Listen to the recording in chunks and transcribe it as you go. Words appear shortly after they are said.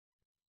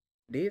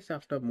Days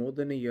after more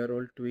than a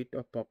year-old tweet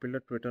of popular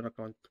Twitter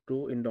account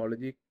True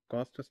Indology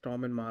caused a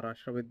storm in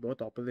Maharashtra with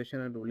both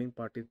opposition and ruling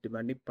parties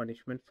demanding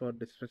punishment for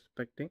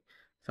disrespecting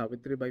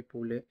Savitribai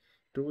Phule.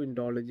 True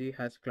Indology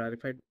has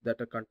clarified that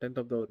the content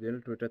of the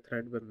original Twitter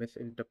thread were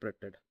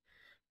misinterpreted.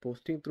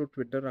 Posting through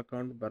Twitter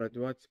account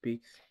Bharadwaj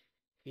Speaks,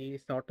 he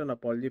sought an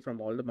apology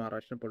from all the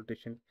Maharashtrian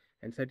politicians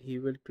and said he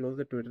will close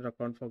the Twitter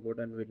account for good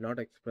and will not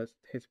express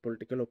his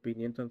political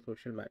opinions on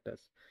social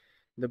matters.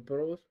 The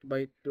post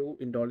by True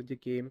Indology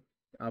came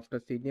after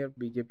senior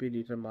BJP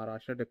leader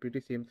Maharashtra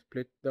Deputy CM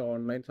split the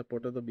online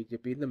supporters of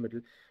BJP in the middle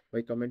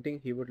by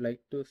commenting he would like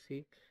to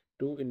see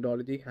True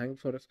Indology hanged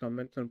for his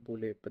comments on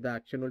Pule, but the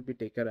action will be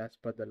taken as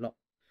per the law.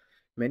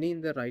 Many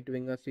in the right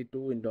wingers see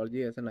True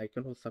Indology as an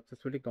icon who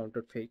successfully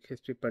countered fake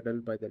history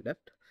peddled by the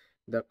left.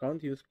 The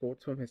account used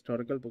quotes from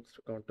historical books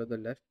to counter the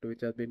left,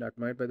 which has been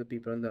admired by the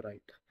people on the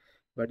right.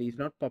 But he is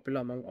not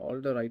popular among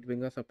all the right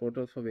winger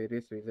supporters for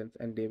various reasons,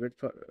 and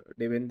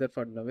Devendra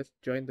Fadnavis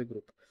joined the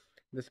group.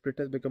 The split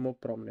has become more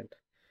prominent.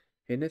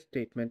 In his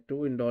statement,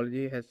 True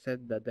Indology has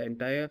said that the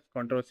entire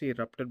controversy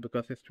erupted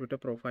because his Twitter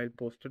profile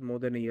posted more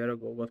than a year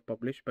ago was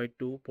published by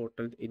two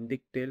portals,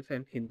 Indic Tales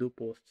and Hindu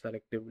Post,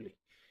 selectively,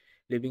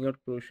 leaving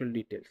out crucial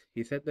details.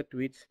 He said the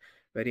tweets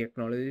where he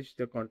acknowledged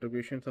the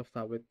contributions of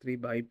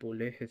Savitribai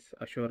Phule, his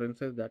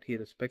assurances that he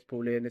respects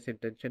Phule and his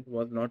intention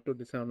was not to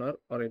dishonor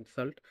or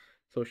insult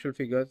social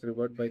figures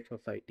revered by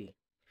society.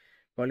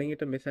 Calling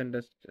it a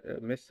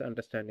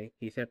misunderstanding,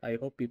 he said, I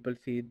hope people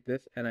see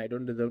this and I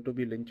don't deserve to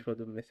be lynched for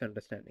the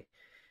misunderstanding.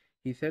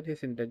 He said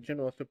his intention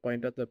was to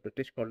point out the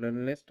British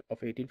colonialists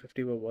of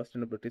 1850 were worse than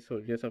the British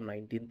soldiers of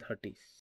 1930s.